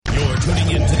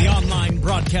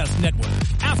broadcast network,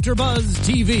 AfterBuzz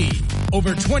TV.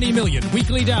 Over 20 million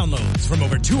weekly downloads from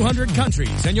over 200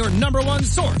 countries and your number one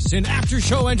source in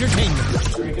after-show entertainment.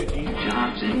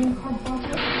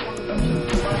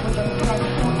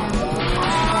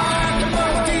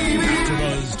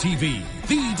 AfterBuzz TV,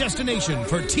 the destination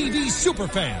for TV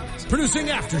superfans. Producing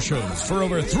aftershows for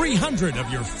over 300 of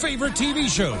your favorite TV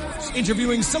shows.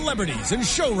 Interviewing celebrities and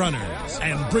showrunners.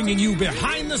 And bringing you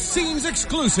behind-the-scenes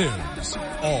exclusives.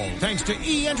 All thanks to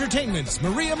E! Entertainment's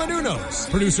Maria Menounos,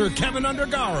 producer Kevin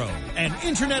Undergaro, and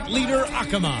internet leader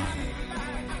Akamai.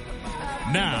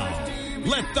 Now,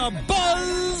 let the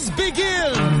buzz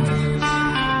begin!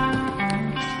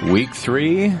 Week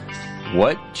 3,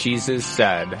 What Jesus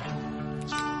Said.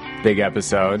 Big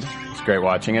episode. It's great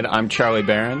watching it. I'm Charlie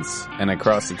Behrens, and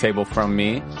across the table from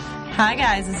me... Hi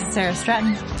guys, this is Sarah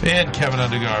Stratton. And Kevin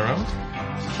Undergaro.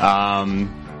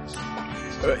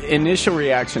 Initial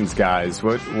reactions, guys.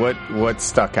 What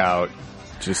stuck out?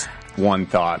 Just one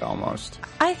thought, almost.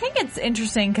 I think it's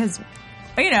interesting because,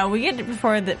 we get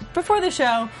before the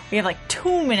show, we have like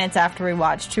 2 minutes after we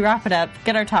watch to wrap it up,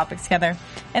 get our topics together.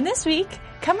 And this week,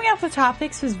 coming up with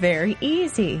topics was very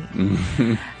easy.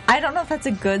 I don't know if that's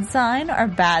a good sign or a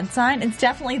bad sign. It's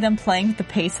definitely them playing with the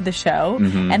pace of the show,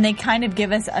 and they kind of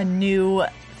give us a new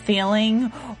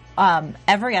feeling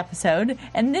every episode.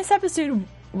 And this episode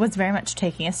was very much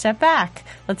taking a step back.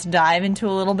 Let's dive into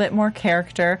a little bit more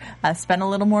character, spend a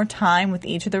little more time with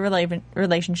each of the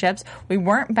relationships. We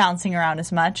weren't bouncing around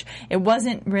as much. It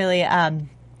wasn't really...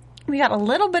 we got a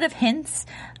little bit of hints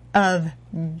of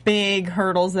big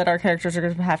hurdles that our characters are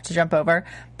going to have to jump over,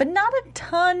 but not a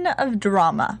ton of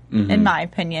drama, in my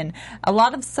opinion. A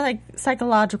lot of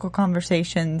psychological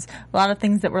conversations, a lot of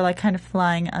things that were like kind of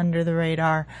flying under the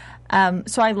radar.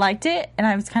 So I liked it, and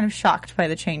I was kind of shocked by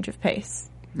the change of pace.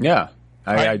 Yeah,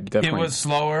 I definitely... It was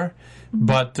slower,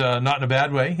 but not in a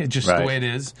bad way. It's just the way it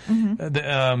is.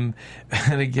 And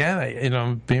again,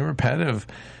 I'm being repetitive,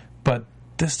 but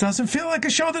this doesn't feel like a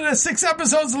show that has 6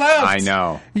 episodes left. I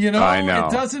know. I know.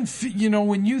 It doesn't,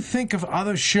 when you think of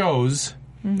other shows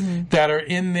that are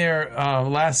in their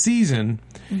last season,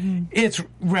 it's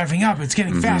revving up. It's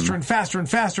getting faster and faster and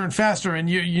faster and faster. And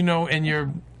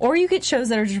you're... Or you get shows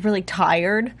that are just really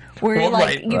tired, where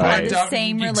you've had the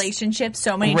same relationship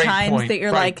so many times that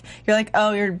you're like,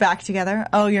 oh, you're back together.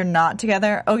 Oh, you're not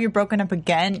together. Oh, you're broken up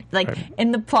again.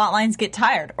 And the plot lines get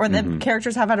tired, or the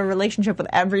characters have had a relationship with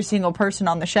every single person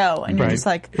on the show, and you're just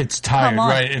like, it's tired, come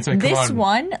on. right? It's like, this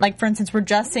one, like for instance, we're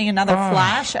just seeing another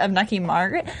flash of Nucky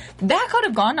Margaret. That could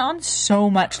have gone on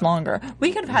so much longer.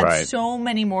 We could have had so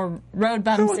many more road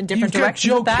bumps in different directions.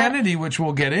 You've got Joe Kennedy, which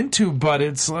we'll get into, but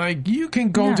it's like you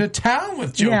can go to town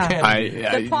with Joe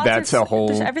Kennedy. That's a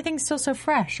whole... Everything's still so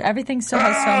fresh. Everything still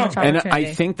has so much opportunity. And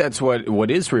I think that's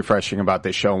what is refreshing about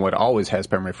this show, and what always has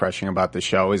been refreshing about the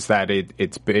show, is that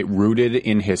it's rooted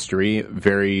in history,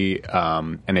 very,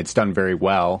 and it's done very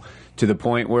well, to the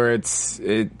point where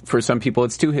for some people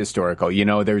it's too historical.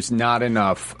 There's not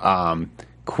enough...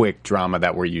 quick drama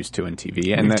that we're used to in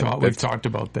TV. And we've talked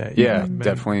about that. Yeah,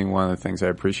 definitely one of the things I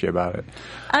appreciate about it.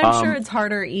 I'm sure it's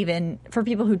harder even for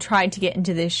people who tried to get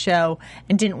into this show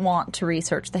and didn't want to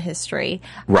research the history.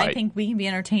 Right. I think we can be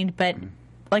entertained, but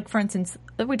like for instance,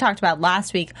 we talked about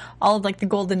last week, all of like the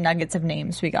golden nuggets of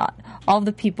names we got, all of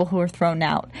the people who were thrown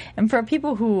out. And for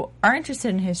people who are interested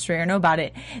in history or know about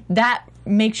it, that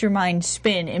makes your mind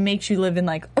spin. It makes you live in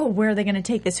like, oh, where are they going to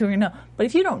take this? Who are going to know? But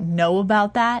if you don't know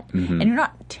about that and you're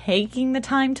not taking the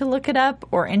time to look it up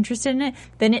or interested in it,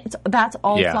 then that's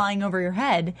all flying over your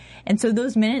head. And so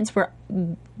those minutes where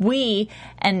we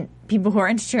and people who are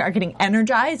interested are getting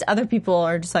energized, other people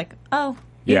are just like, oh,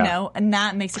 and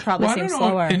that makes it probably seem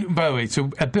slower. And by the way,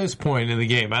 so at this point in the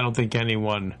game, I don't think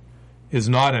anyone is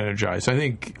not energized. I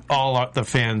think all the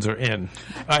fans are in.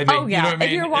 I think, you know what I mean?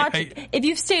 If you're watching, if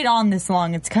you've stayed on this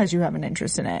long, it's because you have an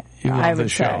interest in it. You love the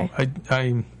show.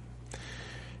 I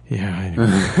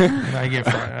get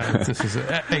this is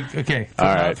okay. Throw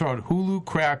out Hulu,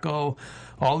 Crackle,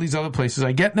 all these other places.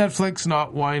 I get Netflix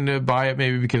not wanting to buy it,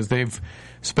 maybe because they've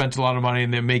spent a lot of money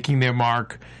and they're making their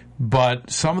mark. But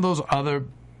some of those other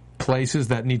places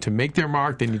that need to make their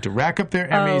mark, they need to rack up their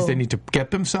Emmys, they need to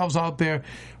get themselves out there.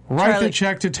 Write the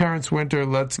check to Terrence Winter.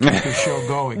 Let's keep the show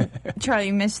going. Charlie,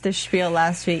 you missed the spiel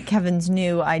last week. Kevin's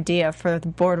new idea for the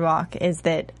Boardwalk is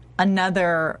that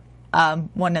another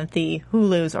one of the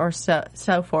Hulus or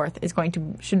so forth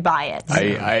should buy it.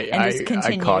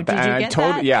 I caught that. Did you get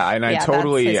that? Yeah, and I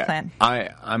totally. That's his plan.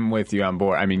 I'm with you on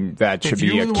board. I mean, that should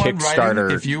be a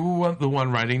Kickstarter. If you were the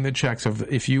one writing the checks,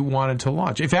 if you wanted to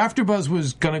launch, if AfterBuzz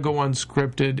was going to go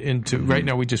unscripted into right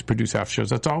now, we just produce after shows.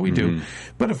 That's all we do.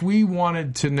 But if we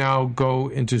wanted to now go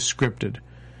into scripted,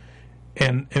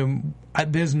 and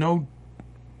there's no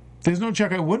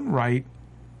check I wouldn't write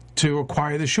to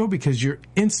acquire the show, because you're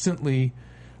instantly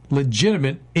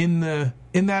legitimate in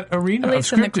that arena At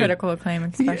least of in scripted. the critical acclaim,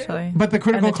 especially. Yeah, but the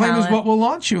critical acclaim is what will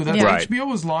launch you. That's Right. HBO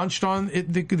was launched on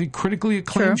the critically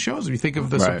acclaimed shows. If you think of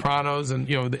The Sopranos and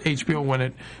the HBO, when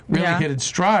it really hit its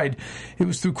stride, it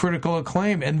was through critical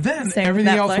acclaim, and then Same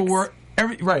everything with else will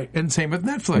Netflix. work. And same with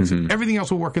Netflix. Everything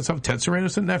else will work itself. Ted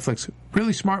Sarandos at Netflix,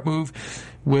 really smart move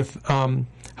with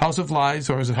House of Lies,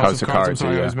 or is it House of Cards? I'm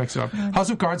sorry, I always mix it up.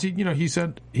 House of Cards. He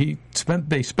said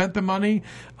they spent the money.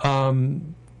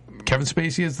 Kevin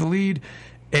Spacey is the lead,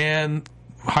 and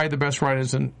hired the best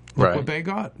writers, and look what they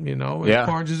got.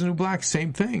 Orange is the New Black,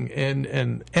 same thing, and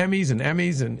Emmys,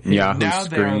 and now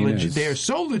they are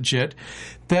so legit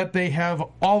that they have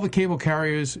all the cable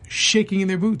carriers shaking in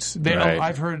their boots.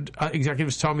 I've heard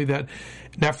executives tell me that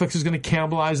Netflix is going to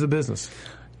cannibalize the business.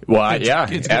 Well,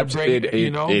 it's absolutely.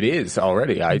 It is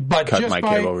already. I cut my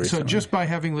cable recently. So just by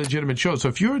having legitimate shows. So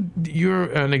if you're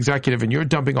an executive and you're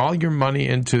dumping all your money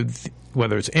into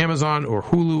whether it's Amazon or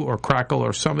Hulu or Crackle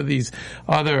or some of these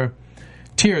other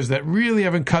tiers that really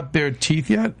haven't cut their teeth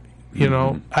yet,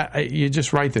 you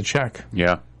just write the check.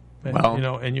 Yeah. And,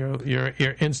 and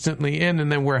you're instantly in,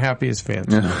 and then we're happy as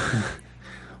fans.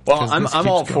 Well, I'm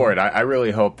all for it. I really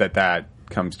hope that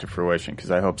comes to fruition, because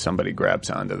I hope somebody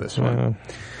grabs onto this one.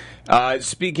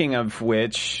 Speaking of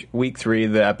which, week 3,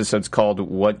 the episode's called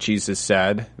What Jesus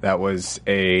Said. That was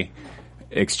a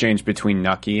exchange between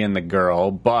Nucky and the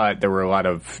girl, but there were a lot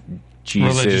of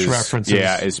Jesus religious references.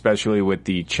 Yeah, especially with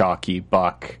the Chalky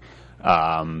Buck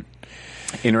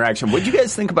interaction. What did you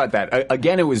guys think about that?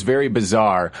 Again, it was very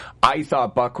bizarre. I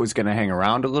thought Buck was going to hang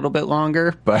around a little bit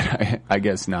longer, but I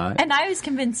guess not. And I was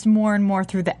convinced more and more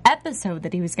through the episode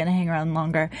that he was going to hang around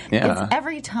longer. Yeah. Because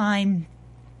every time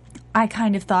I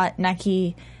kind of thought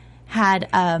Nucky had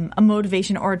a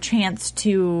motivation or a chance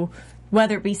to,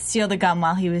 whether it be steal the gun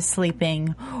while he was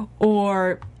sleeping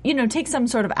or, take some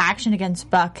sort of action against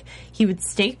Buck, he would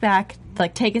stake back,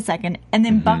 take a second, and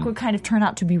then Buck would kind of turn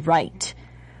out to be right.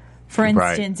 For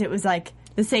instance, it was like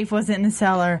the safe wasn't in the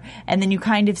cellar, and then you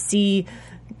kind of see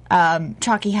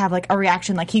Chalky have a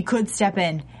reaction, he could step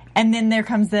in, and then there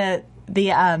comes the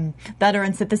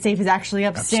utterance that the safe is actually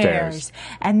upstairs,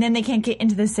 and then they can't get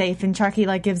into the safe, and Chalky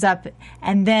gives up,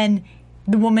 and then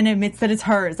the woman admits that it's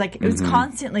hers. It was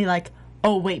constantly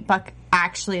oh wait, Buck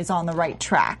actually is on the right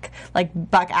track.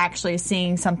 Buck actually is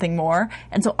seeing something more.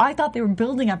 And so I thought they were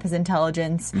building up his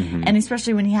intelligence, and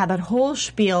especially when he had that whole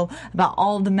spiel about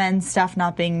all of the men's stuff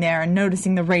not being there, and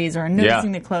noticing the razor, and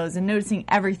noticing the clothes, and noticing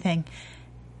everything.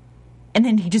 And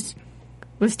then he just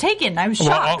was taken. I was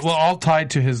shocked. Well, all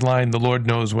tied to his line, "The Lord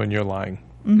knows when you're lying."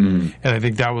 And I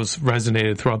think that was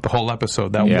resonated throughout the whole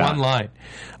episode, that one line.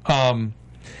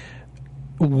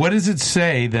 What does it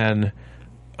say then?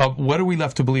 What are we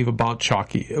left to believe about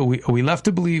Chalky? Are we left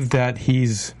to believe that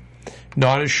he's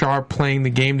not as sharp playing the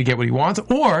game to get what he wants?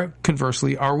 Or,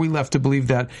 conversely, are we left to believe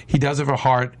that he does have a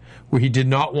heart where he did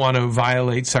not want to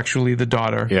violate sexually the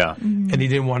daughter? Yeah. And he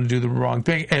didn't want to do the wrong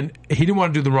thing. And he didn't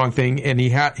want to do the wrong thing, and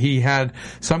he had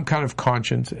some kind of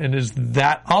conscience. And is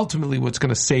that ultimately what's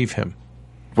going to save him?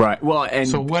 Right. Well, and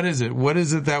so what is it? What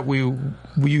is it that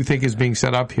you think is being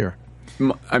set up here?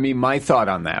 I mean, my thought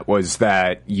on that was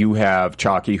that you have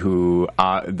Chalky, who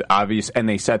obvious, and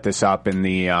they set this up in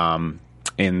the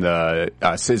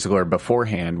Sizzler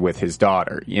beforehand with his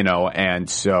daughter, and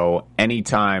so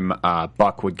anytime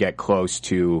Buck would get close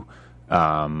to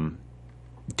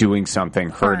doing something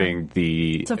hurting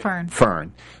the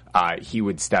Fern, he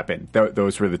would step in.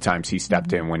 Those were the times he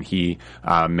stepped in when he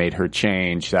made her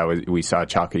change. We saw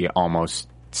Chalky almost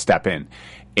step in.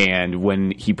 And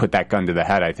when he put that gun to the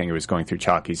head, I think it was going through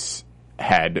Chalky's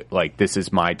head, this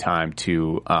is my time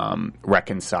to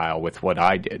reconcile with what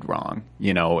I did wrong,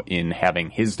 in having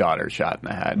his daughter shot in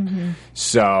the head.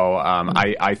 So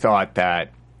I thought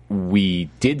that we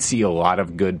did see a lot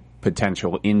of good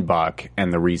potential in Buck,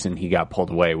 and the reason he got pulled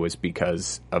away was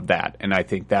because of that. And I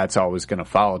think that's always going to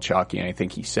follow Chalky. And I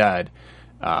think he said,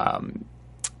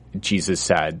 Jesus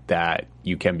said that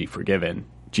you can be forgiven.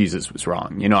 Jesus was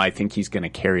wrong. I think he's going to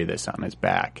carry this on his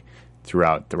back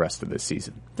throughout the rest of this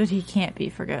season. That he can't be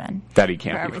forgiven. That he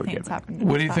can't be forgiven.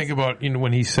 What do you think about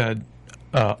when he said,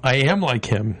 I am like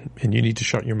him, and you need to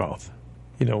shut your mouth?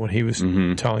 when he was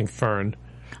telling Fern.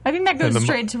 I think that goes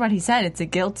straight to what he said. It's a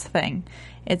guilt thing.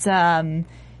 It's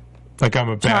like I'm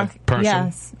a bad person.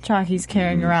 Yes, Chalky's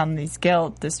carrying around these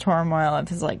guilt, this turmoil of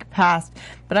his past.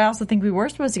 But I also think we were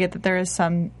supposed to get that there is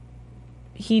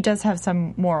he does have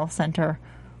some moral center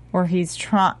where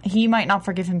he might not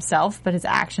forgive himself, but his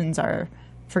actions are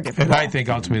forgivable. And I think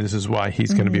ultimately this is why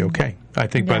he's going to be okay. I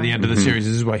think by the end of the series,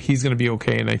 this is why he's going to be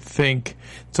okay. And I think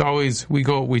it's always we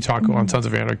talk on Sons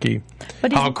of Anarchy,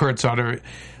 how Kurt Sutter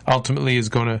ultimately is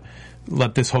going to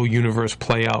let this whole universe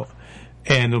play out,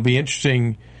 and it'll be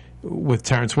interesting. With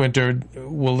Terrence Winter,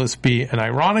 will this be an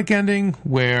ironic ending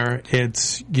where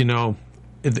it's,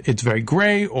 it's very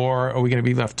gray, or are we going to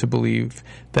be left to believe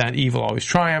that evil always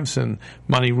triumphs and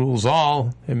money rules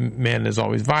all and man is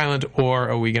always violent, or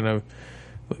are we going to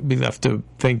be left to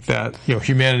think that,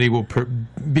 humanity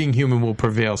being human will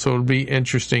prevail? So it'll be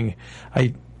interesting.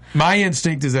 My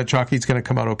instinct is that Chalky's going to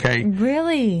come out okay.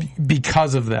 Really?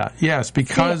 Because of that. Yes,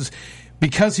 because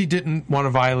he didn't want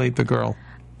to violate the girl.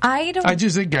 I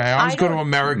just think I always go to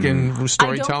American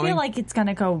storytelling. I don't feel like it's going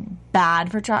to go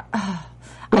bad for Chuck.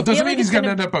 Well, it doesn't mean he's going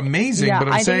to end up amazing, but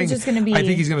I'm saying I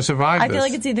think he's going to survive this. I feel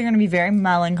like it's either going to be very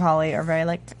melancholy or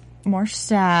very, more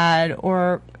sad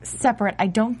or separate. I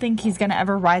don't think he's going to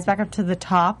ever rise back up to the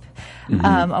top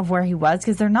of where he was,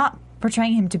 because they're not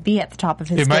portraying him to be at the top of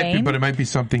his game. But it might be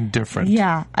something different.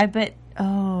 Yeah, I bet.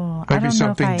 Oh, it might be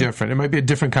something different. It might be a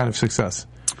different kind of success.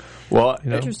 Well,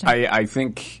 I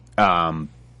think...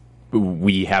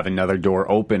 we have another door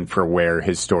open for where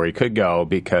his story could go,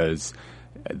 because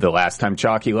the last time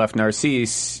Chalky left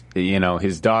Narcisse,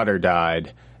 his daughter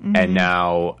died, and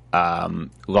now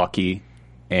Lucky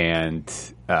and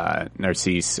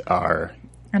Narcisse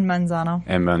and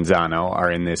Manzano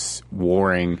are in this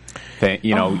warring thing.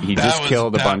 He just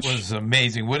killed a bunch. That was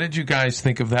amazing. What did you guys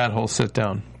think of that whole sit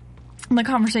down? The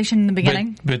conversation in the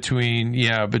beginning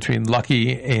between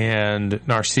Lucky and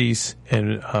Narcisse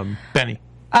and Benny.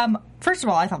 First of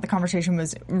all, I thought the conversation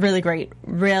was really great.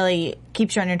 Really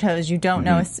keeps you on your toes. You don't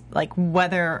know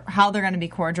how they're going to be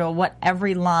cordial, what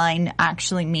every line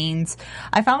actually means.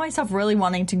 I found myself really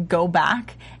wanting to go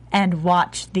back and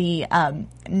watch the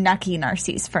Nucky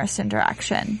Narcisse first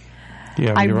interaction.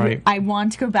 Yeah, you're right. I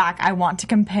want to go back. I want to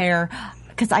compare,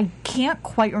 because I can't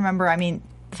quite remember. I mean,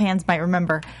 fans might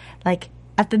remember,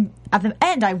 at the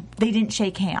end, they didn't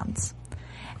shake hands.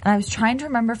 And I was trying to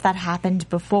remember if that happened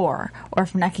before, or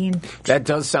if Nucky... That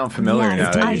does sound familiar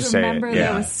now that you say it. I remember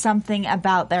there was something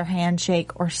about their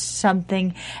handshake or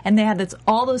something, and they had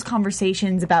all those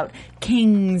conversations about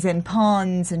kings and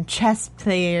pawns and chess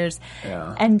players.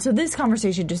 Yeah. And so this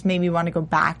conversation just made me want to go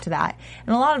back to that.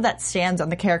 And a lot of that stands on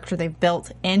the character they've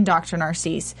built in Dr.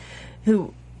 Narcisse,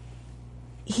 who...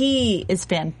 He is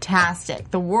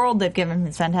fantastic. The world they've given him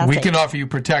is fantastic. We can offer you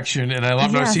protection, and I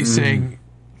love Narcisse saying...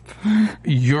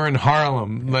 You're in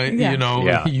Harlem,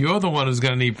 you're the one who's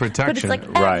going to need protection. But it's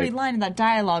every line of that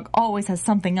dialogue always has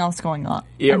something else going on.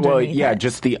 Yeah,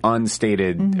 just the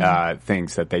unstated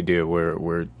things that they do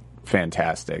were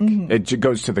fantastic. It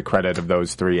goes to the credit of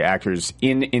those three actors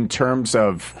in terms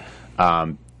of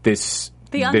this.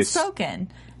 The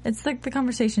unspoken. It's the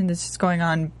conversation that's just going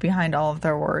on behind all of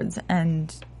their words,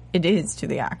 and it is to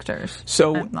the actors.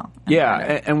 So,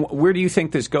 and where do you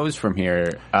think this goes from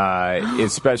here?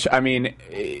 Especially, I mean,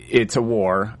 it's a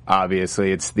war,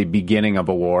 obviously. It's the beginning of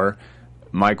a war.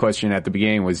 My question at the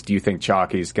beginning was, do you think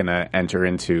Chalky's going to enter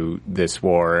into this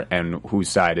war, and whose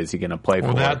side is he going to play for?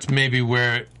 Well, that's maybe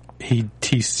where he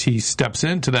steps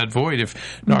into that void if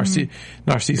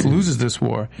Narcisse loses this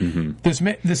war.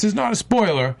 This is not a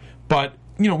spoiler, but,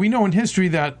 we know in history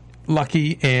that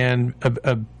Lucky and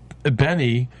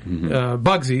Benny,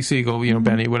 Bugsy Siegel,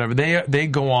 Benny, whatever, they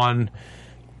go on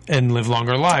and live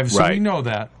longer lives, so we know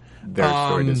that. Their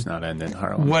story does not end in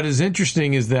Harlem. What is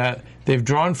interesting is that they've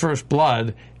drawn first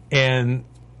blood, and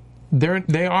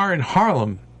they are in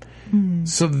Harlem,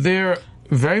 so they're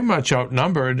very much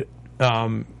outnumbered,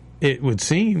 it would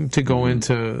seem, to go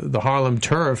into the Harlem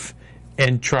turf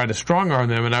and try to strong-arm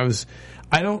them. And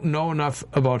I don't know enough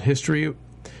about history,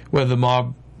 whether the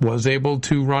mob was able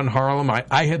to run Harlem.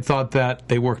 I had thought that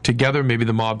they worked together. Maybe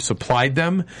the mob supplied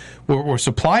them, were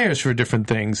suppliers for different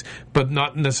things, but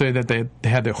not necessarily that they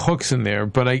had their hooks in there.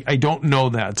 But I don't know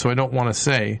that, so I don't want to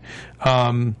say.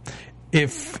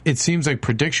 If it seems like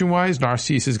prediction-wise,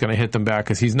 Narcisse is going to hit them back,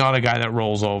 because he's not a guy that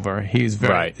rolls over. He's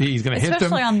going to hit them.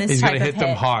 He's going to hit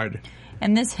them hard.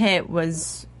 And this hit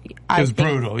was... It was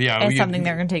brutal, yeah. It's something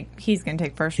they're going to take. He's going to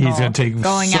take personal. He's going to take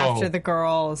going after the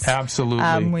girls.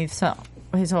 Absolutely. We've saw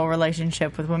his whole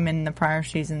relationship with women in the prior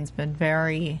season's been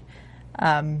very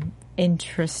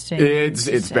interesting.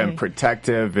 It's been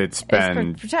protective. It's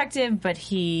been protective, but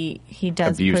he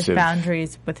does abusive. push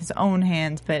boundaries with his own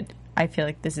hands. But I feel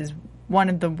like this is one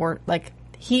of the worst. Like,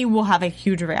 he will have a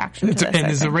huge reaction to this.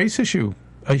 And it's a race issue,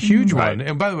 a huge Right. one.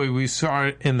 And by the way, we saw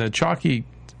it in the Chalky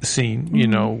scene, you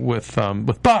know, with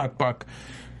Buck. Buck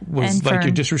was And like, Fern.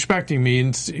 you're disrespecting me.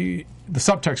 And the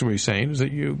subtext of what he's saying is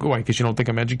that you go, why, because you don't think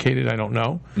I'm educated? I don't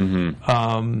know.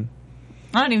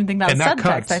 I don't even think that was And that subtext.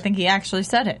 cuts. I think he actually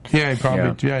said it. Yeah, he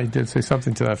probably, he did say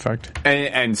something to that effect.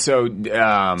 and so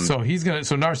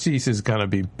So Narcisse is gonna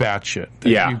be batshit. That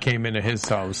Yeah. you came into his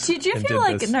house. Did you and feel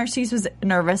like this. Narcisse was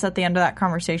nervous at the end of that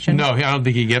conversation? No, I don't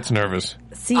think he gets nervous.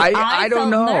 See, I don't felt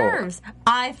know. nerves.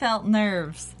 I felt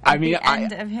nerves. I At mean, the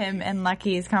end of him and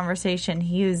Lucky's conversation,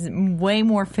 he was way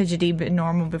more fidgety than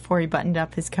normal before he buttoned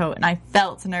up his coat, and I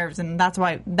felt nerves, and that's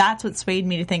what swayed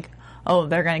me to think, oh,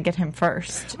 they're going to get him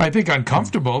first. I think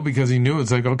uncomfortable because he knew it's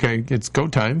like, okay, it's go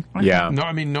time. Yeah. No,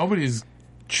 I mean nobody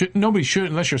should,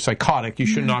 unless you're psychotic, you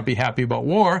should not be happy about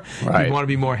war. Right. You want to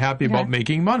be more happy about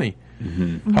making money.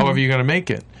 However you're going to make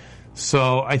it.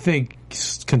 So I think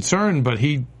he's concerned, but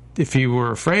if he were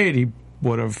afraid, he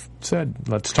would have said,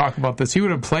 let's talk about this. He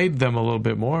would have played them a little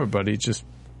bit more, but he just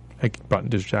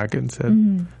buttoned his jacket and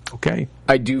said, okay.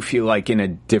 I do feel like in a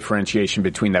differentiation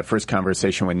between that first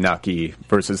conversation with Nucky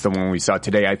versus the one we saw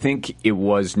today, I think it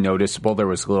was noticeable. There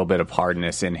was a little bit of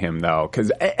hardness in him, though,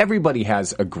 because everybody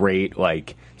has a great,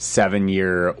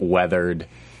 7-year weathered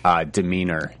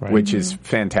demeanor, Right. which is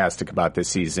fantastic about this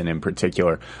season in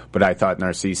particular. But I thought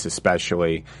Narcisse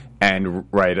especially, and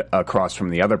right across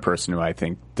from the other person who I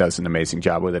think does an amazing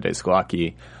job with it is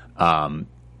Lucky.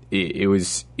 It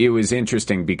was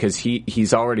interesting because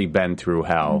he's already been through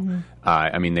hell.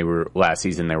 I mean, last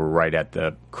season they were right at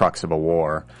the crux of a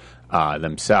war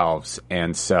themselves,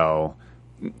 and so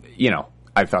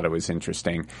I thought it was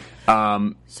interesting.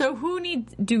 So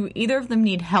do either of them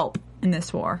need help in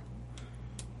this war?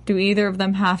 Do either of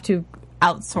them have to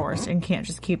outsource and can't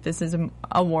just keep this as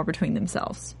a war between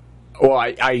themselves? Well,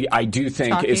 I do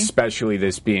think, Chalky? especially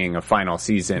this being a final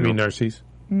season. I mean, Narcisse.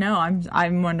 No,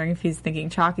 I'm wondering if he's thinking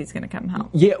Chalky's going to come help.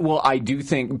 Yeah, well, I do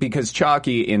think because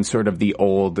Chalky in sort of the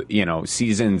old,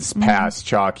 seasons past,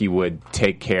 Chalky would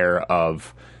take care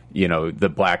of,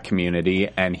 the black community,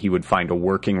 and he would find a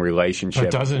working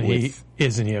relationship. But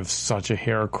isn't he have such a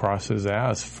hair across his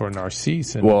ass for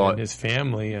Narcisse and, and his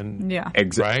family? And Yeah.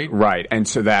 Right. And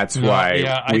so that's why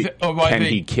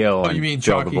he kill and you mean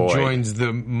fill the Chalky void. joins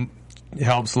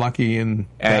helps Lucky in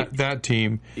that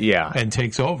team and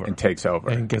takes over. And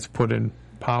gets put in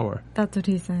power. That's what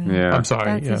he's saying. Yeah. I'm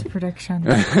sorry. That's his prediction.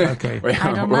 Okay.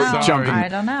 I don't know. I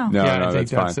don't know. No, I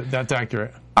that's think fine. that's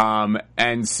accurate.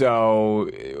 And so,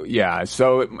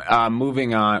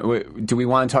 moving on, do we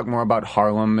want to talk more about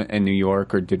Harlem and New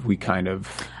York, or did we kind of...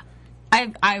 I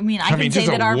can say just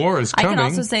that a war is I can coming.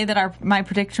 also say that my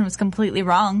prediction was completely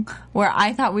wrong, where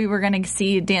I thought we were going to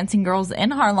see Dancing Girls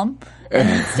in Harlem, and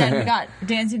instead we got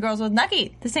Dancing Girls with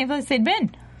Nucky, the same place they'd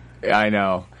been. I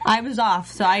know. I was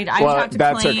off, so I have to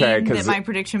claim that my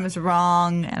prediction was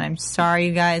wrong, and I'm sorry,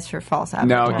 you guys, for false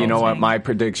advertising. No, you know what? My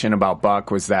prediction about Buck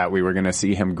was that we were going to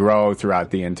see him grow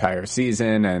throughout the entire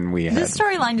season, and this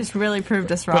storyline just really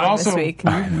proved us wrong But also, this week.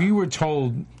 we were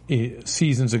told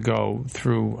seasons ago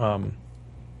through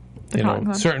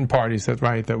certain parties that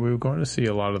we were going to see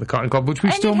a lot of the Cotton Club, which we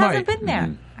still might. And it hasn't been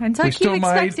there. And so I We keep still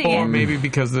might, expecting or it. maybe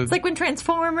because It's like when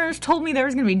Transformers told me there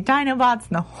was going to be Dinobots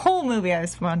in the whole movie. I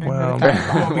was wondering.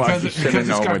 because you it's should've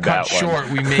known got with cut that one.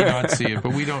 short, we may not see it,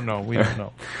 but we don't know.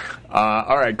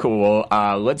 All right, cool.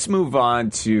 Well, let's move on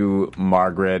to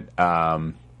Margaret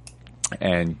and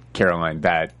Caroline,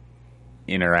 that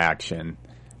interaction.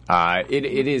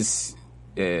 It is...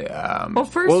 Well,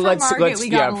 first from Margaret, we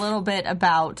got a little bit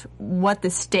about what the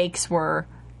stakes were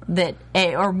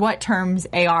or what terms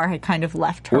AR had kind to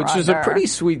her which is a pretty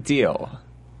sweet deal.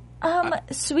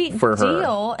 Sweet for her.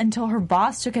 deal until her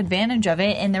boss took advantage of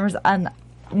it, and there was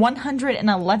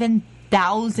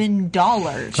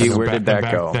 $111,000. Gee, where did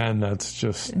that go? Then that's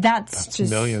just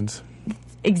millions.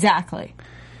 Exactly.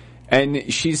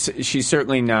 And she's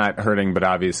certainly not hurting, but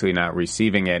obviously not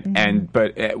receiving it.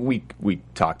 But we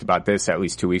talked about this at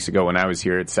least 2 weeks ago when I was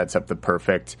here. It sets up the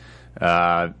perfect,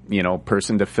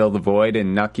 person to fill the void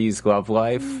in Nucky's love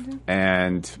life,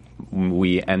 and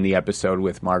we end the episode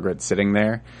with Margaret sitting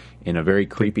there in a very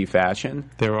creepy fashion.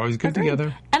 They were always good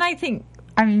together. And I think,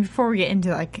 before we get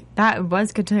into that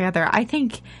was good together, I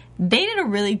think they did a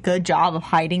really good job of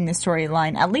hiding the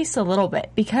storyline, at least a little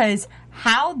bit, because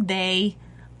how they...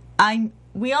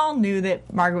 we all knew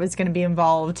that Margaret was going to be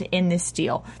involved in this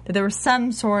deal, that there was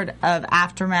some sort of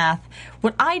aftermath.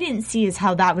 What I didn't see is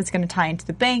how that was going to tie into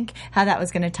the bank, how that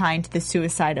was going to tie into the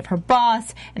suicide of her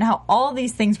boss, and how all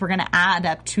these things were going to add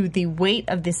up to the weight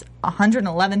of this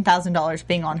 $111,000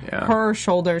 being on her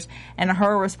shoulders and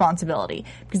her responsibility.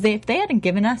 Because if they hadn't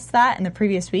given us that in the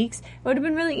previous weeks, it would have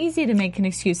been really easy to make an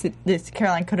excuse that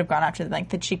Caroline could have gone after the bank,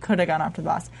 that she could have gone after the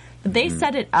boss. But they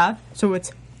set it up so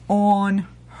it's on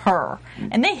her,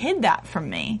 and they hid that from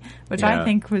me, which I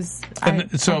think was really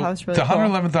the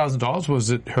 $111,000, was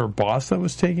it her boss that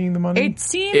was taking the money? It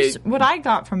seems what I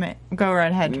got from it. Go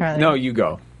right ahead, Charlie. No, you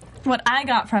go. What I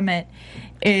got from it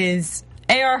is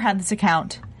AR had this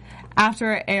account.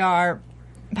 After AR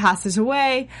passes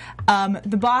away,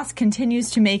 the boss continues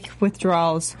to make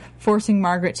withdrawals, forcing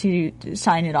Margaret to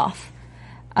sign it off.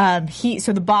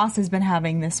 So the boss has been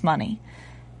having this money.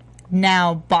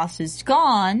 Now boss is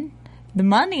gone. The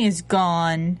money is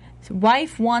gone.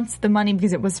 Wife wants the money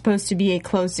because it was supposed to be a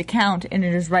closed account and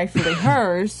it is rightfully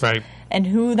hers. Right. And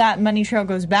who that money trail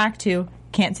goes back to,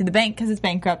 can't sue the bank because it's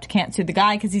bankrupt, can't sue the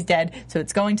guy because he's dead, so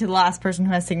it's going to the last person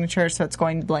who has signatures, so it's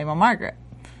going to blame on Margaret.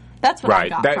 That's what I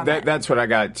got from it. That's what I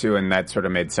got too, and that sort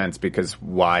of made sense because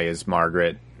why is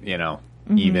Margaret,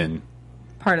 even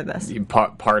part of this?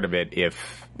 Part of it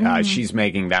if she's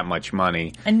making that much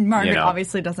money. And Margaret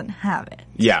obviously doesn't have it.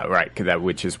 Yeah, right,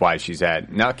 which is why she's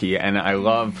at Nucky. And I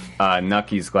love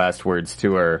Nucky's last words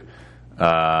to her,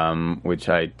 which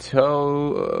I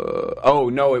told...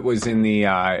 it was in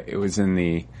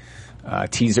the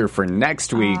teaser for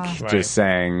next week, just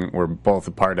saying we're both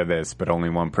a part of this, but only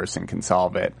one person can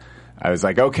solve it. I was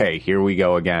like, okay, here we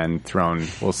go again.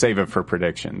 We'll save it for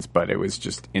predictions, but it was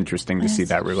just interesting to see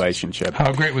that relationship.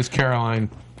 How great was Caroline,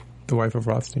 the wife of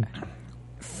Rothstein?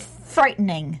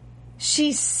 Frightening.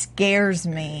 She scares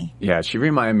me. Yeah, she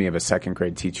reminded me of a second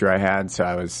grade teacher I had, so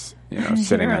I was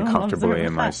sitting uncomfortably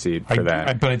in my seat for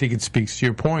that. But I think it speaks to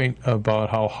your point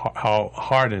about how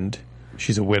hardened.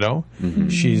 She's a widow. Mm-hmm.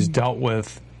 She's dealt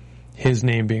with his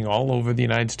name being all over the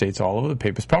United States, all over the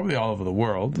papers, probably all over the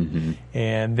world,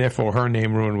 and therefore her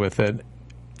name ruined with it.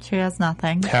 She has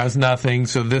nothing.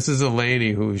 So this is a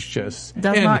lady who's just...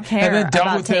 does not care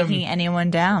about taking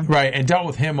anyone down. Right, and dealt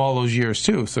with him all those years,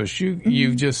 too. So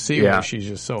you just see why she's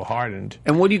just so hardened.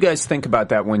 And what do you guys think about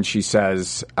that when she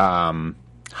says,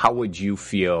 how would you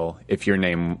feel if your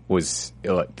name was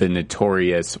the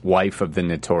notorious wife of the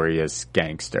notorious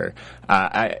gangster?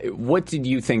 What did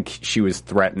you think she was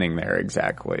threatening there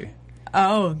exactly?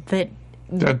 Oh,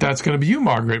 that's going to be you,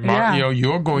 Margaret.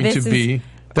 You're going to be...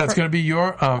 That's going to be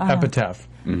your epitaph.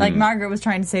 Mm-hmm. Like Margaret was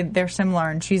trying to say they're similar,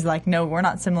 and she's like, no, we're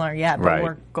not similar yet, but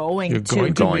we're going to be.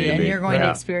 And you're going to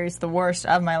experience the worst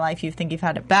of my life. You think you've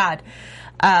had it bad.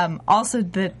 Also,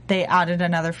 that they added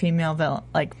another female villain,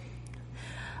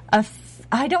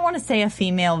 I don't want to say a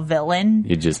female villain.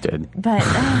 You just did. But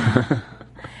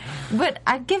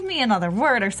give me another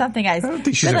word or something. I don't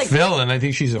think she's a villain. I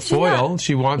think she's a foil.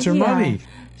 She wants her money.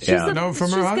 She wants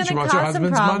her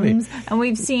husband's money. And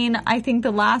we've seen, I think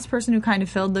the last person who kind of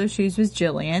filled those shoes was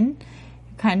Jillian.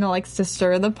 Kind of likes to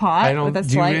stir the pot. Do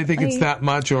you really think it's that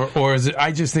much? Or is it,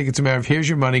 I just think it's a matter of, here's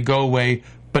your money, go away.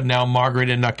 But now Margaret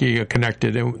and Nucky are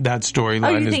connected, and that storyline is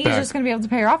back. Oh, you think he's just going to be able to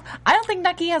pay her off? I don't think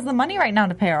Nucky has the money right now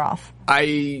to pay her off.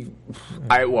 I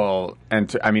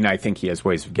think he has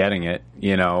ways of getting it.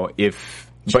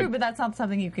 True, but that's not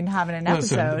something you can have in an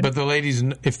episode. But the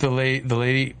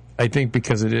lady, I think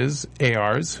because it is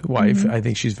AR's wife, I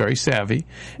think she's very savvy,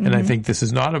 and I think this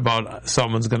is not about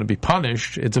someone's going to be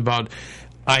punished. It's about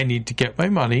I need to get my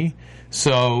money,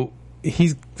 so.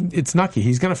 It's Nucky.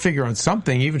 He's going to figure out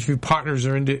something, even if he partners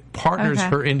her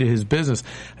into his business.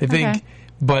 I think,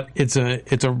 but it's a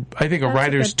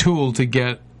writer's tool to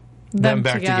get them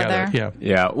back together.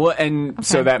 Yeah. Well, and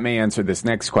so that may answer this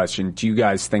next question. Do you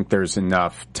guys think there's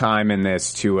enough time in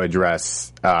this to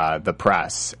address the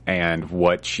press and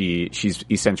what she's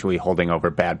essentially holding over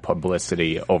bad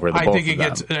publicity over the both of them?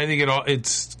 I think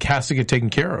it has to get taken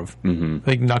care of. Mm-hmm. I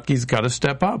think Nucky's got to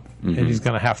step up, and he's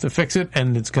going to have to fix it,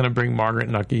 and it's going to bring Margaret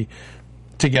and Nucky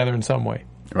together in some way.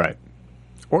 Right.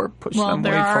 Or push them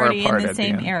way far apart. Well, they're already in the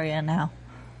same area now.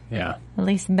 Yeah. At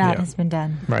least that has been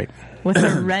done. Right. With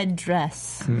a red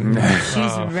dress.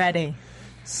 She's ready.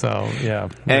 So, yeah.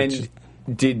 And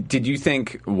did you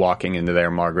think walking into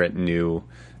there, Margaret knew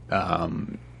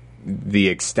the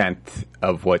extent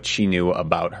of what she knew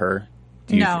about her?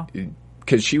 No.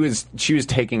 Because she was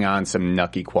taking on some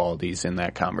Nucky qualities in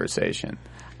that conversation.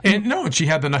 And no, she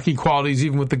had the Nucky qualities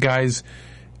even with the guys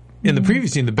in the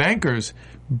previous scene, the bankers,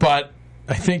 but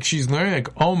I think she's learning,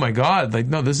 oh my God,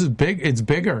 no, this is big. It's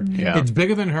bigger. Yeah. It's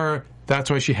bigger than her. That's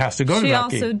why she has to go to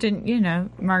Nucky. She also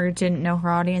didn't, Margaret didn't know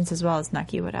her audience as well as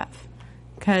Nucky would have.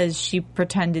 Because she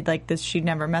pretended like this, she'd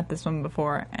never met this woman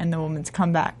before, and the woman's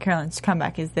comeback, Carolyn's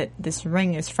comeback, is that this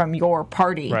ring is from your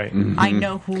party. Right. Mm-hmm. I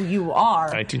know who you are.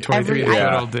 1923, the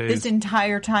good old days. This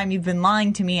entire time you've been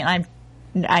lying to me, and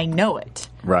I know it.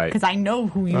 Right. Because I know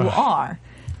who you are.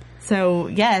 So,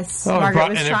 yes, Margaret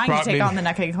was trying to take on the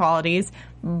Nucky qualities,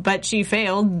 but she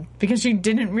failed because she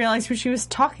didn't realize who she was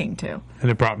talking to.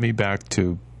 And it brought me back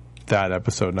to that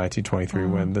episode, 1923,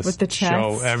 when this with the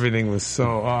show, everything was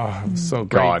so great.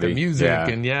 Gaudy. The music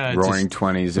Roaring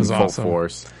 20s in full awesome.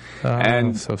 Force.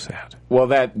 And so sad. Well,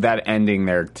 that ending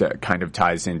there kind of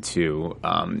ties into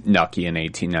Nucky in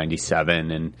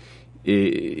 1897 and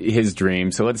his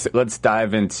dream. So let's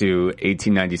dive into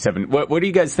 1897. What are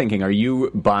you guys thinking? Are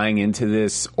you buying into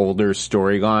this older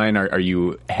storyline? Are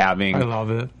you having? I love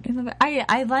it.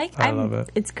 I love it.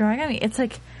 It's growing on me. It's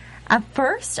like at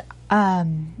first,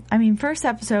 first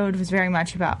episode was very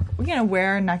much about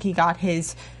where Nucky got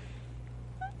his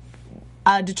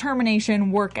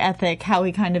determination, work ethic, how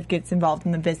he kind of gets involved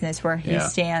in the business, where he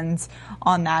stands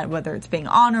on that, whether it's being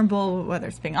honorable, whether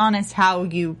it's being honest, how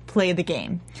you play the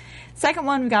game. Second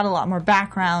one, we got a lot more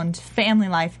background, family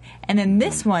life, and then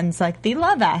this one's like the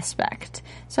love aspect.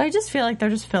 So I just feel like they're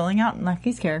just filling out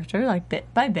Nucky's character, like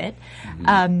bit by bit.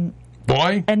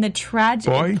 Boy. And the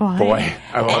tragic... Boy.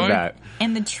 I love that.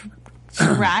 And the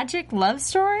tragic love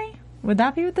story? Would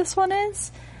that be what this one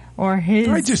is? Or his...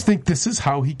 I just think this is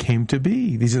how he came to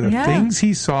be. These are the things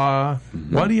he saw,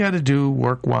 what he had to do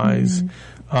work-wise,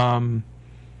 and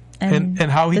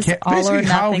how he came, basically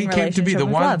how he came to be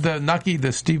the Nucky,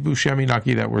 the Steve Buscemi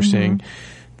Nucky that we're seeing.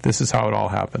 This is how it all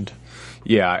happened.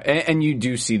 Yeah, and you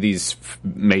do see these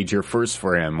major firsts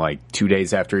for him. Like 2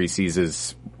 days after he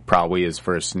sees probably his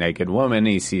first naked woman,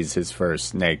 he sees his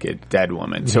first naked dead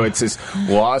woman. So it's this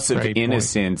loss of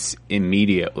innocence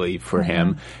immediately for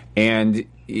him, and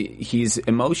he's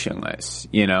emotionless.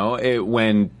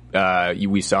 When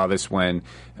we saw this when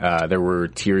there were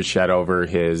tears shed over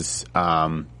his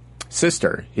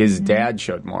sister. His dad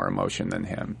showed more emotion than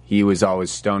him. He was always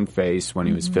stone-faced when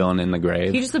he was filling in the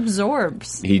grave. He just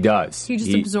absorbs. He does. He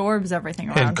just absorbs everything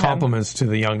around him. And compliments to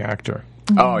the young actor.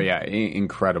 Oh, yeah.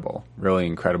 Incredible. Really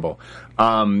incredible.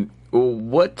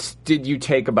 What did you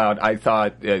take about, I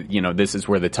thought, this is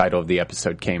where the title of the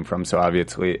episode came from, so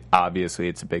obviously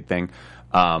it's a big thing.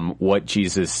 What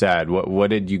Jesus said. What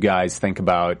did you guys think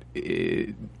about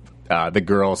the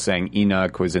girl saying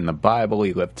Enoch was in the Bible?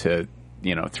 He lived to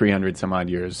 300 some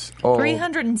odd years old.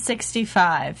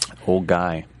 365. Old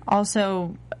guy.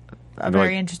 Also, a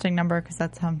very interesting number because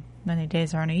that's how many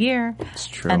days are in a year. It's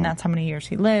true. And that's how many years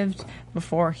he lived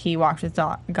before he walked with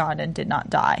God and did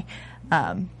not die.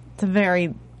 It's a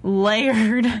very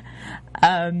layered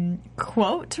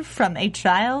quote from a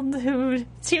child who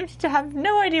seems to have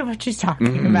no idea what she's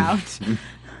talking about.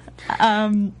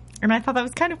 And I thought that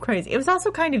was kind of crazy. It was also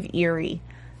kind of eerie.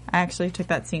 I actually took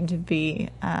that scene to be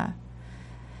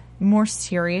more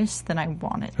serious than I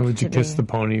wanted. And would you kiss the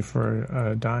pony for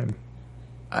a dime?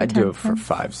 I'd do it for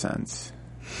 5 cents,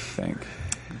 I think.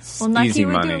 It's Nucky easy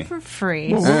would money. do it for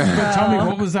free. Well, tell me,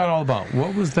 what was that all about?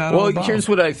 What was that all about? Well, here's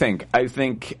what I think. I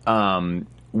think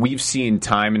we've seen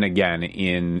time and again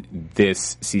in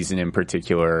this season in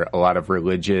particular a lot of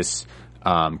religious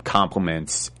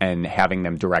compliments and having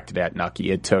them directed at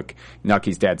Nucky.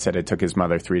 Nucky's dad said it took his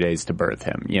mother 3 days to birth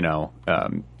him,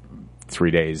 3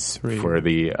 days for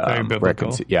the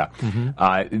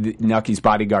Nucky's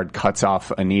bodyguard cuts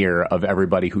off an ear of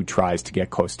everybody who tries to get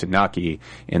close to Nucky.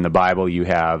 In the Bible, you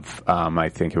have, I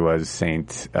think it was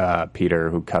Saint Peter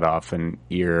who cut off an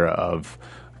ear of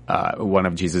one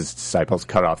of Jesus' disciples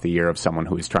cut off the ear of someone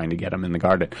who was trying to get him in the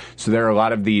garden. So there are a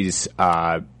lot of these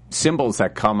symbols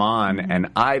that come on,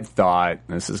 and I've thought,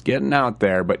 this is getting out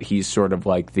there, but he's sort of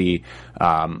like the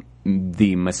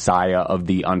Messiah of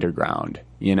the underground,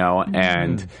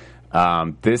 and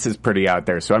this is pretty out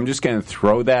there. So I'm just going to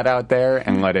throw that out there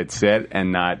and let it sit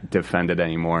and not defend it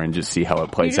anymore and just see how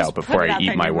it plays out before I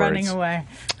eat my words. Running away.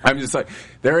 I'm just like,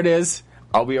 there it is.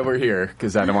 I'll be over here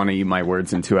because I don't want to eat my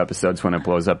words in 2 episodes when it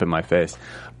blows up in my face.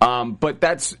 But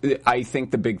I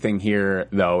think the big thing here,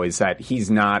 though, is that he's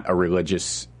not a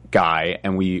religious guy,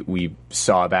 and we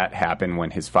saw that happen when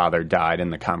his father died,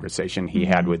 and the conversation he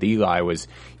had with Eli was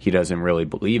he doesn't really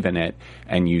believe in it,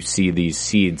 and you see these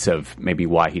seeds of maybe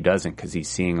why he doesn't, because he's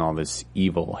seeing all this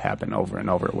evil happen over and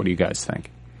over. What do you guys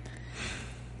think?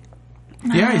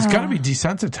 Yeah, he's got to be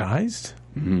desensitized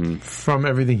from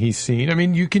everything he's seen. I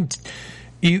mean,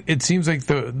 it seems like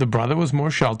the brother was more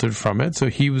sheltered from it, so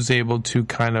he was able to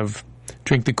kind of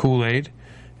drink the Kool-Aid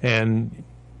and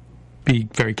be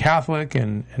very Catholic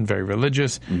and very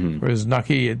religious, whereas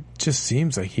Nucky, it just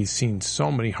seems like he's seen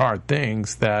so many hard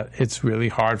things that it's really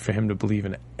hard for him to believe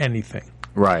in anything.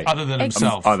 Right. Other than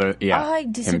himself. I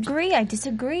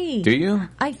disagree. Do you?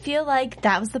 I feel like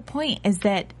that was the point, is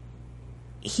that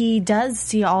he does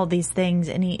see all these things,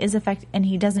 and he is and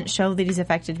he doesn't show that he's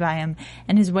affected by them.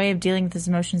 And his way of dealing with his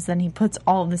emotions, then he puts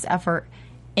all of this effort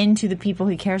into the people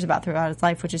he cares about throughout his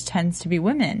life, which tends to be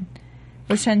women,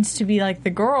 which tends to be like the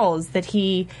girls that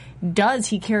he does.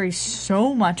 He carries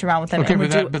so much around with them, and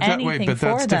would do anything for them. But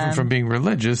that's different from being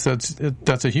religious.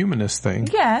 That's a humanist thing.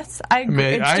 Yes, I agree.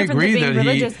 It's different agree than being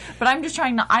religious, but I'm just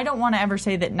trying to. I don't want to ever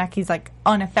say that Nucky's like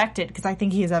unaffected, because I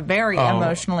think he's a very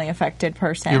emotionally affected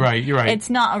person. You're right. It's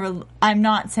not I'm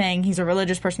not saying he's a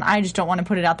religious person. I just don't want to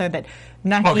put it out there that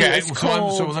Nucky is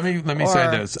cold. So let me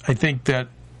say this. I think that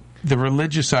the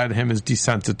religious side of him is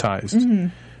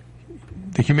desensitized.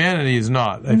 The humanity is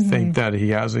not. I think that he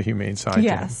has a humane side to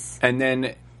him. And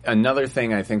then another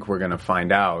thing I think we're going to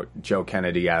find out, Joe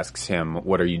Kennedy asks him,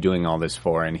 what are you doing all this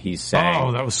for? And he's saying...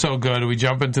 Oh, that was so good. Are we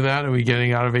jumping to that? Are we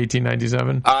getting out of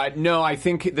 1897? No, I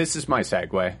think this is my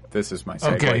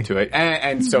segue. To it.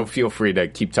 And so feel free to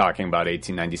keep talking about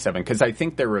 1897, because I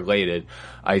think they're related.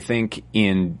 I think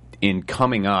in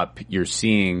coming up, you're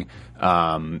seeing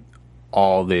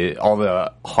all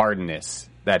the hardness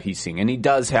that he's seeing. And he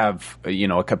does have,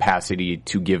 a capacity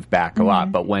to give back a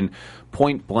lot. But when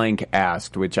point blank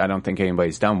asked, which I don't think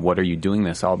anybody's done, what are you doing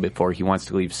this all before? He wants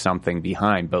to leave something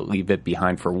behind, but leave it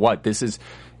behind for what? This is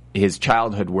his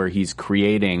childhood where he's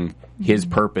creating his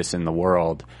purpose in the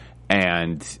world.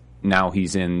 And now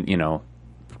he's in,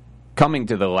 coming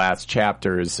to the last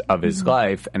chapters of his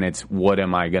life, and it's, what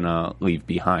am I going to leave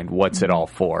behind? What's it all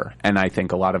for? And I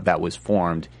think a lot of that was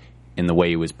formed in the way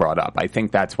he was brought up. I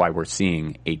think that's why we're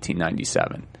seeing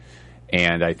 1897.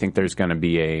 And I think there's going to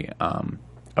be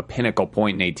a pinnacle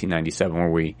point in 1897 where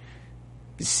we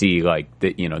see,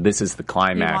 this is the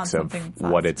climax of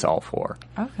what it's all for.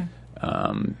 Okay.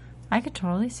 I could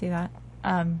totally see that.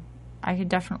 I could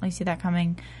definitely see that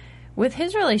coming. With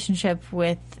his relationship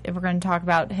with, if we're going to talk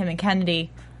about him and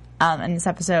Kennedy in this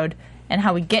episode, and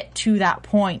how we get to that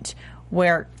point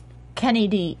where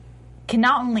Kennedy can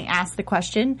not only ask the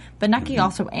question, but Nucky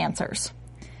also answers,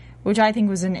 which I think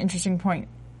was an interesting point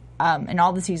in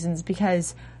all the seasons,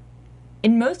 because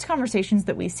in most conversations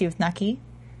that we see with Nucky,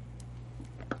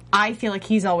 I feel like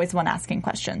he's always the one asking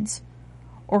questions,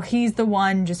 or he's the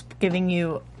one just giving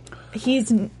you.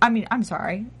 I'm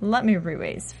sorry. Let me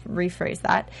rephrase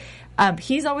that.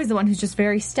 He's always the one who's just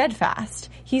very steadfast.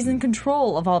 He's in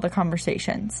control of all the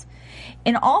conversations.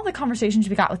 In all the conversations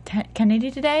we got with Kennedy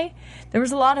today, there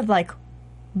was a lot of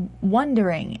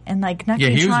wondering and Nucky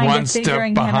he was trying one to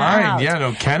figuring step behind. him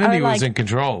out. Kennedy was in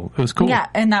control. It was cool. Yeah,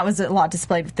 and that was a lot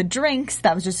displayed with the drinks.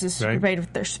 That was just displayed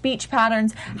with their speech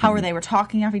patterns, how they were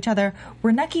talking off each other.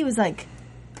 Where Nucky was it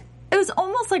was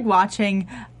almost like watching.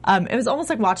 It was almost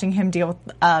like watching him deal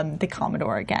with the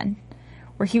Commodore again,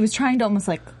 where he was trying to almost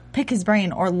pick his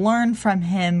brain or learn from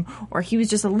him, or he was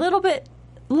just a little bit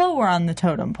lower on the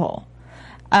totem pole.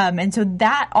 And so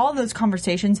all those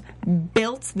conversations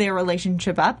built their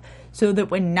relationship up, so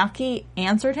that when Nucky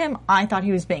answered him, I thought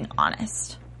he was being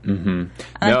honest. And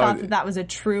I thought that was a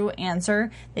true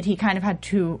answer that he kind of had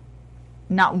to,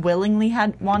 not willingly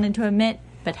had wanted to admit,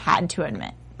 but had to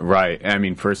admit. Right. I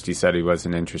mean, first he said he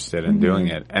wasn't interested in doing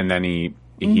it, and then he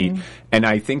and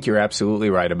I think you're absolutely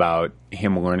right about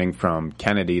him learning from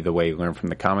Kennedy the way he learned from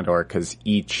the Commodore, because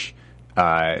each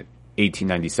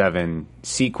 1897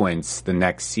 sequence, the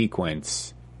next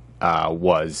sequence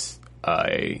was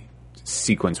a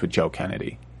sequence with Joe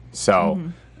Kennedy.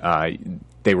 So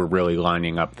they were really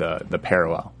lining up the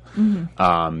parallel.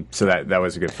 So that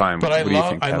was a good find. But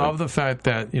I love the fact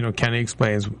that Kennedy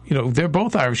explains they're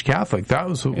both Irish Catholic. That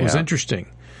was what was interesting.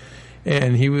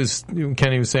 And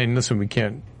Kennedy was saying, listen, we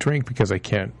can't drink because I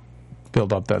can't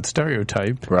build up that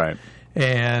stereotype. Right.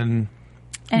 And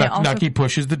Nucky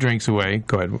pushes the drinks away.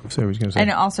 Go ahead. Say what you going to say.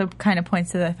 And it also kind of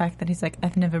points to the fact that he's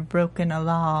I've never broken a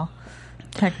law,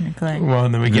 technically. Well,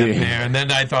 and then we get there. And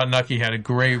then I thought Nucky had a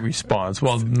great response.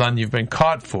 Well, none you've been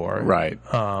caught for. Right.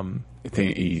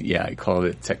 He called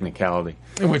it technicality.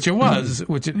 Which it was,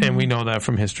 and we know that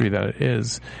from history that it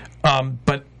is.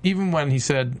 But even when he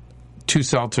said 2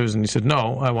 seltzers and he said,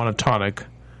 no, I want a tonic.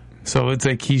 So it's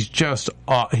he's just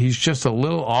a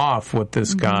little off with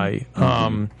this guy.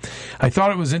 I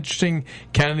thought it was interesting.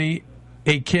 Kennedy,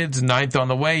 8 kids, 9th on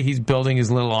the way. He's building his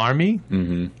little army,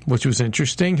 which was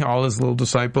interesting. All his little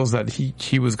disciples that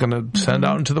he was going to send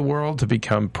out into the world to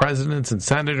become presidents and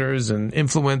senators and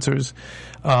influencers.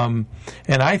 And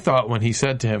I thought when he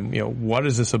said to him, what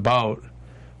is this about?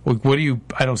 What do you?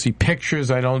 I don't see pictures.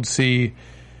 I don't see.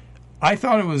 I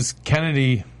thought it was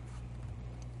Kennedy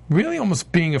really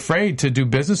almost being afraid to do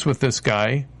business with this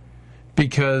guy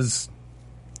because,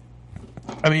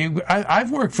 I mean,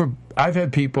 I've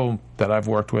had people that I've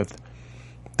worked with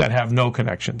that have no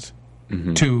connections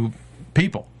to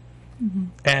people. Mm-hmm.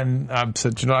 And I've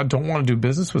said, I don't want to do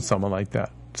business with someone like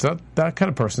that. So that kind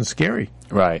of person's scary.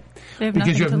 Right.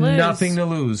 Because you have nothing to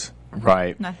lose.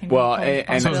 Right. Nothing well,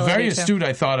 and so it's very astute,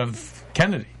 I thought, of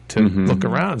Kennedy to look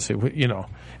around and say,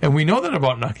 and we know that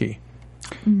about Nucky.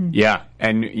 Mm-hmm. Yeah,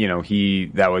 and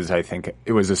I think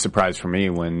it was a surprise for me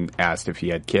when asked if he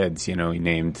had kids. He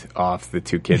named off the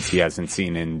 2 kids he hasn't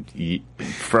seen in,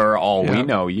 for all we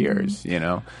know, years.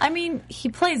 I mean, he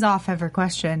plays off every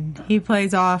question. He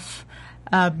plays off.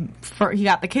 He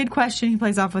got the kid question. He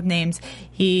plays off with names.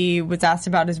 He was asked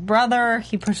about his brother.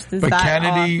 He pushed this. But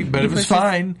Kennedy, off. But it was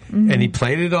fine, and he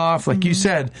played it off like you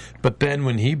said. But then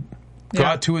when he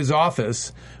got to his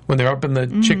office, when they're up in the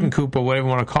chicken coop or whatever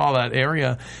you want to call that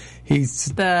area,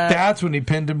 that's when he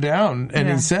pinned him down, and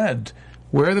he said,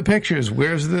 "Where are the pictures?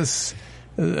 Where's this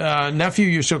nephew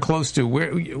you're so close to?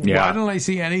 Why don't I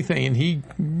see anything?" And he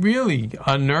really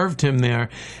unnerved him there,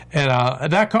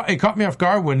 and it caught me off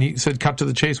guard when he said, "Cut to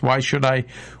the chase. Why should I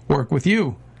work with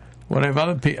you when I have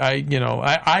other people?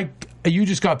 You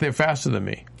just got there faster than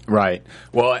me." Right.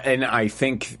 Well, and I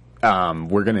think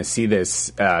we're going to see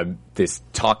this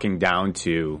talking down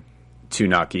to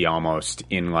Nucky almost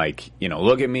in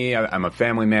look at me, I'm a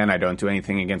family man, I don't do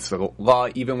anything against the law.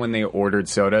 Even when they ordered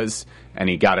sodas and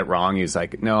he got it wrong, he was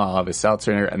like, no, I'll have a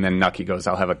seltzer. And then Nucky goes,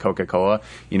 I'll have a Coca-Cola,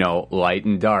 light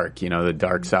and dark, the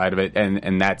dark side of it.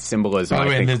 And that symbolism. By the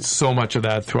way, and there's so much of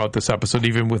that throughout this episode,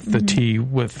 even with the tea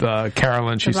with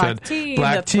Carolyn. She said,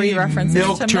 black tea,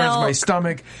 milk turns my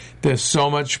stomach. There's so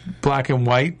much black and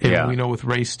white, and we know with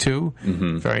race too.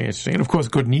 Mm-hmm. Very interesting. And of course,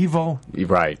 good and evil.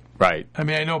 Right. I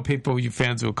mean, I know you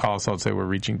fans will call us out and say we're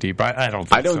reaching deep. I don't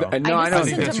think so. I don't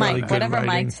think that's Mike. Really whatever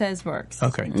Mike says works.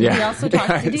 Okay. Did he also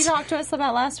talk? Did he talk to us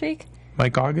about last week?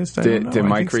 Mike August? Did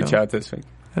Mike reach out this week?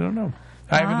 I don't know.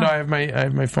 I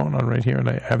have my phone on right here, and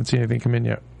I haven't seen anything come in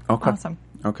yet. Okay. Awesome.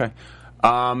 Okay.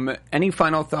 Any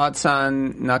final thoughts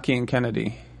on Nucky and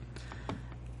Kennedy?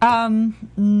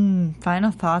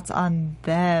 Final thoughts on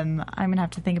them. I'm going to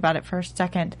have to think about it for a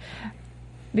second.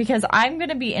 Because I'm going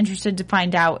to be interested to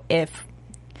find out if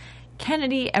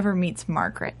Kennedy ever meets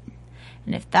Margaret.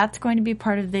 And if that's going to be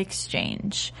part of the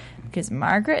exchange. Because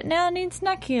Margaret now needs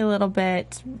Nucky a little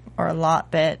bit. Or a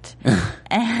lot bit.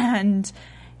 And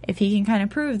if he can kind of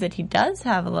prove that he does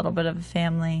have a little bit of a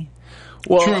family.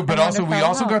 Well, true, but we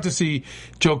also got to see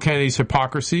Joe Kennedy's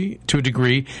hypocrisy to a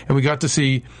degree. And we got to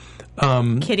see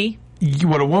Kitty.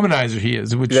 What a womanizer he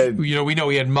is, which, we know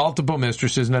he had multiple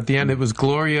mistresses, and at the end it was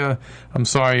Gloria. I'm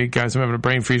sorry, guys, I'm having a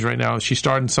brain freeze right now. She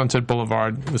starred in Sunset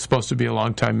Boulevard, was supposed to be a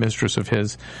longtime mistress of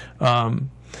his.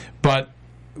 But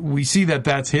we see that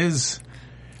that's his...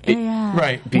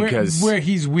 Right, because... Where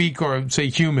he's weak or, say,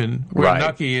 human, where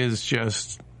Nucky is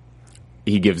just...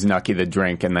 He gives Nucky the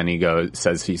drink, and then he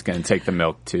says he's going to take the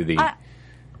milk to the...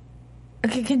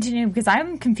 Okay, continue, because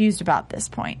I'm confused about this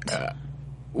point.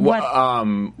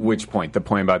 Which point? The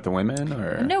point about the women?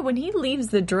 Or? No, when he leaves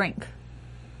the drink.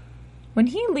 When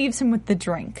he leaves him with the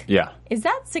drink. Yeah. Is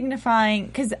that signifying...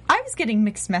 Because I was getting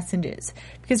mixed messages.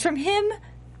 Because from him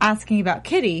asking about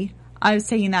Kitty, I was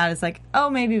taking that as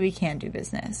maybe we can do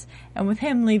business. And with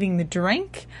him leaving the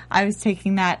drink, I was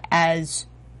taking that as,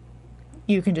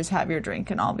 you can just have your drink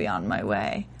and I'll be on my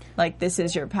way. This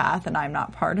is your path and I'm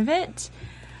not part of it.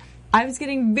 I was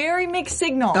getting very mixed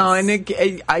signals. No, and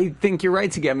I think you're right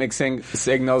to get mixed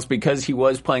signals because he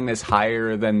was playing this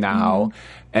higher than thou,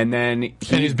 and then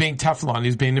he's being Teflon.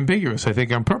 He's being ambiguous. I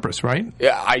think on purpose, right?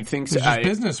 Yeah, I think so. Just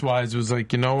business wise, it was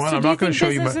like, you know what? So I'm not going to show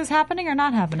you. Business is happening or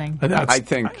not happening? I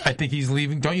think he's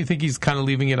leaving. Don't you think he's kind of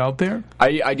leaving it out there?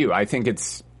 I do. I think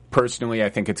it's. Personally, I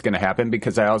think it's going to happen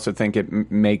because I also think it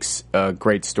makes a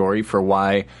great story for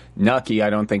why Nucky, I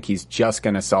don't think he's just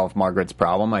going to solve Margaret's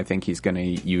problem. I think he's going to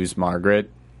use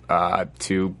Margaret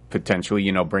to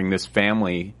potentially, bring this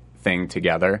family thing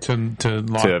together. To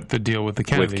lock the deal with the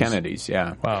Kennedys. With Kennedys,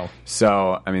 yeah. Wow.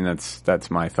 So, I mean, that's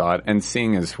my thought. And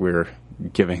seeing as we're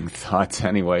giving thoughts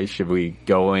anyway, should we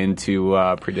go into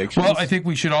predictions? Well, I think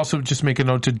we should also just make a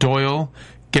note to Doyle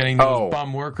getting those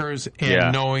bum workers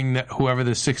and knowing that whoever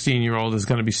the 16-year-old is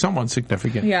going to be someone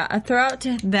significant. Yeah, a throw out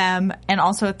to them and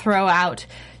also a throw out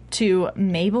to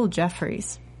Mabel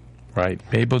Jeffries. Right,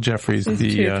 Mabel Jeffries.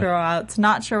 These two throwouts.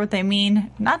 Not sure what they mean.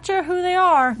 Not sure who they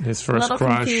are. His first crush. A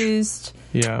little confused.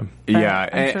 Yeah.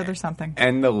 I'm sure there's something.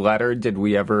 And the letter, the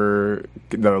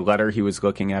letter he was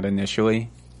looking at initially?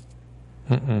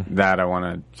 That I want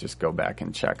to just go back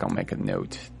and check. I'll make a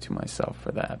note to myself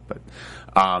for that. But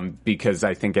because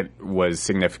I think it was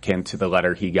significant to the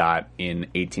letter he got in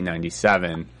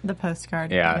 1897. The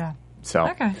postcard. Yeah. So.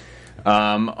 Okay.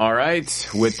 All right.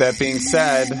 With that being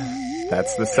said,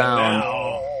 that's the sound.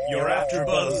 Now, your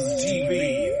AfterBuzz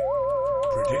TV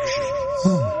predictions.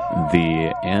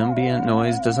 The ambient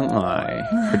noise doesn't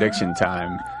lie. Prediction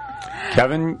time.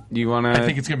 Kevin, do you want to... I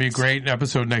think it's going to be a great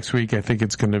episode next week. I think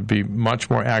it's going to be much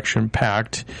more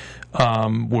action-packed.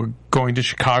 We're going to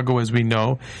Chicago, as we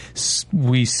know.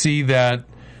 We see that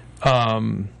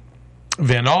Van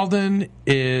Alden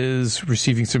is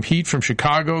receiving some heat from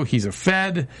Chicago. He's a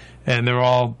Fed, and they're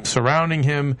all surrounding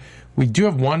him. We do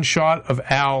have one shot of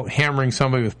Al hammering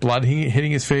somebody with blood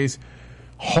hitting his face.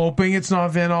 Hoping it's not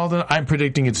Van Alden. I'm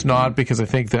predicting it's not because I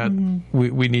think that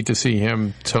we need to see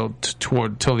him till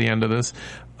the end of this.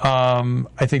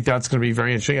 I think that's going to be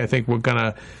very interesting. I think we're going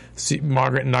to see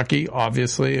Margaret and Nucky,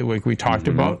 obviously, like we talked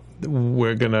about.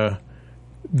 They're going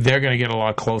to get a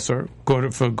lot closer.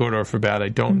 For good or for bad, I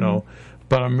don't know.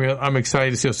 But I'm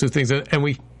excited to see those two things. And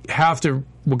we're going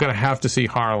to have to see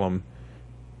Harlem.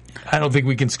 I don't think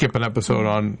we can skip an episode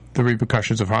on the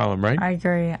repercussions of Harlem, right? I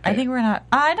agree. I think we're not.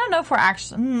 I don't know if we're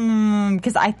actually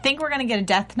because I think we're going to get a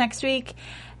death next week,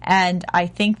 and I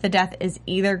think the death is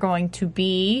either going to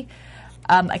be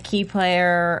a key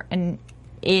player in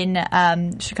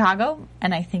Chicago,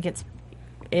 and I think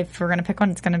if we're going to pick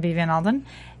one, it's going to be Van Alden.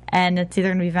 And it's either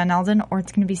going to be Van Alden or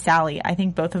it's going to be Sally. I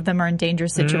think both of them are in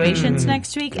dangerous situations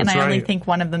next week, and I only think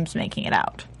one of them's making it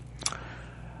out.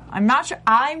 I'm not sure.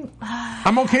 I'm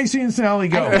okay seeing Sally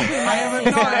go.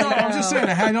 I'm just saying.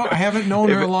 I haven't known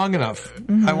her long enough.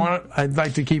 I'd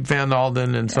like to keep Van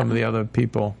Alden and some of the other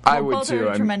people. I would both too.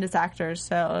 Are tremendous actors,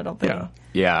 so it'll be.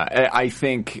 Yeah. I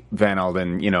think Van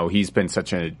Alden. He's been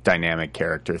such a dynamic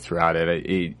character throughout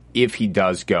it. If he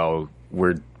does go,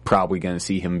 we're probably going to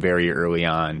see him very early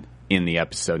on in the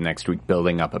episode next week,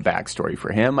 building up a backstory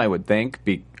for him, I would think,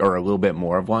 or a little bit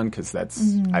more of one, because that's,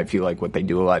 I feel like what they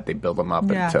do a lot, they build him up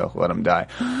to let him die.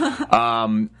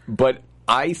 But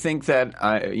I think that,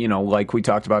 like we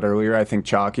talked about earlier, I think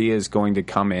Chalky is going to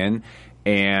come in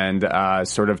and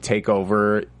sort of take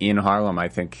over in Harlem. I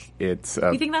think it's...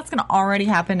 you think that's going to already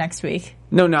happen next week?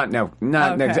 No, not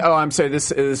next. Oh, I'm sorry.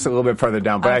 This is a little bit further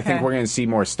down, but I think we're going to see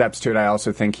more steps to it. I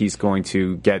also think he's going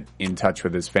to get in touch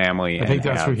with his family. I think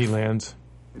that's where he lands.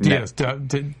 Yes,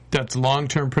 that's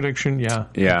long-term prediction. Yeah.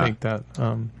 I think that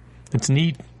it's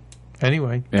neat.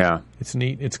 Anyway. Yeah. It's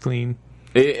neat. It's clean.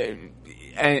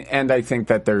 And I think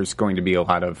that there's going to be a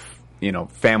lot of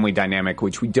family dynamic,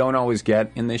 which we don't always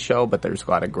get in this show, but there's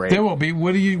a lot of great. There will be.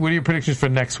 What are your predictions for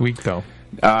next week, though?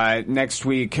 Next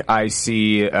week, I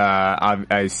see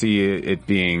it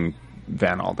being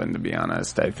Van Alden. To be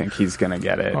honest, I think he's going to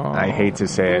get it. I hate to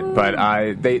say it,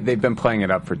 but they've been playing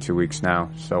it up for 2 weeks now,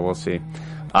 so we'll see.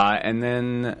 And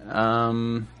then,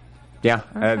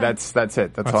 that's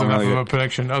it. That's all enough of a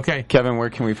prediction. Okay, Kevin,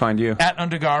 where can we find you? At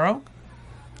Undergaro.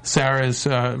 Sarah's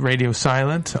Radio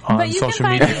Silent on social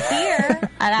media. But you can find me here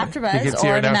at AfterBuzz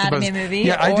or Anatomy of a Movie.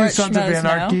 Yeah, I do Sons of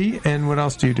Anarchy. And what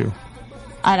else do you do?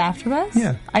 At AfterBuzz?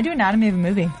 Yeah. I do Anatomy of a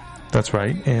Movie. That's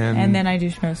right. And then I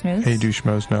do Schmoes News. And you do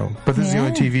Schmoes Know. But this is the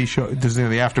only TV show. This is the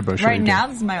AfterBuzz show. Right now,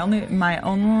 this is my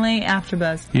only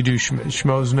AfterBuzz. You do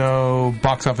Schmoes Know,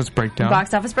 Box Office Breakdown.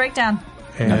 Box Office Breakdown.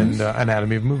 And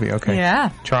Anatomy of a Movie. Okay.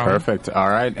 Yeah. Charlie. Perfect. All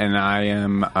right. And I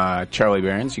am Charlie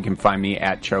Behrens. You can find me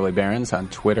at Charlie Behrens on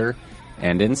Twitter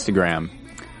and Instagram.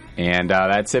 And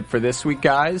that's it for this week,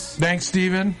 guys. Thanks,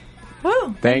 Steven.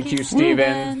 Woo. Thank you,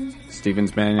 Steven.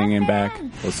 Steven's manning and back.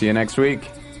 We'll see you next week.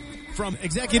 From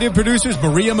executive producers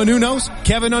Maria Menounos,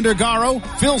 Kevin Undergaro,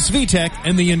 Phil Svitek,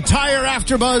 and the entire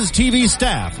AfterBuzz TV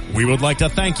staff, we would like to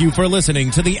thank you for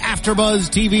listening to the AfterBuzz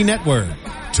TV network.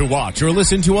 To watch or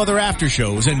listen to other after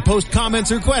shows and post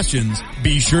comments or questions,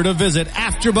 be sure to visit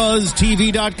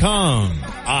AfterBuzzTV.com.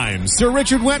 I'm Sir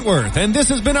Richard Wentworth, and this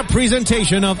has been a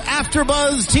presentation of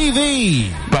AfterBuzz TV.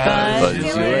 Bye. See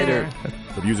you later.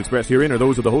 The views expressed herein are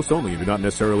those of the host only and do not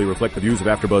necessarily reflect the views of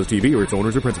AfterBuzz TV or its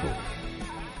owners or principals.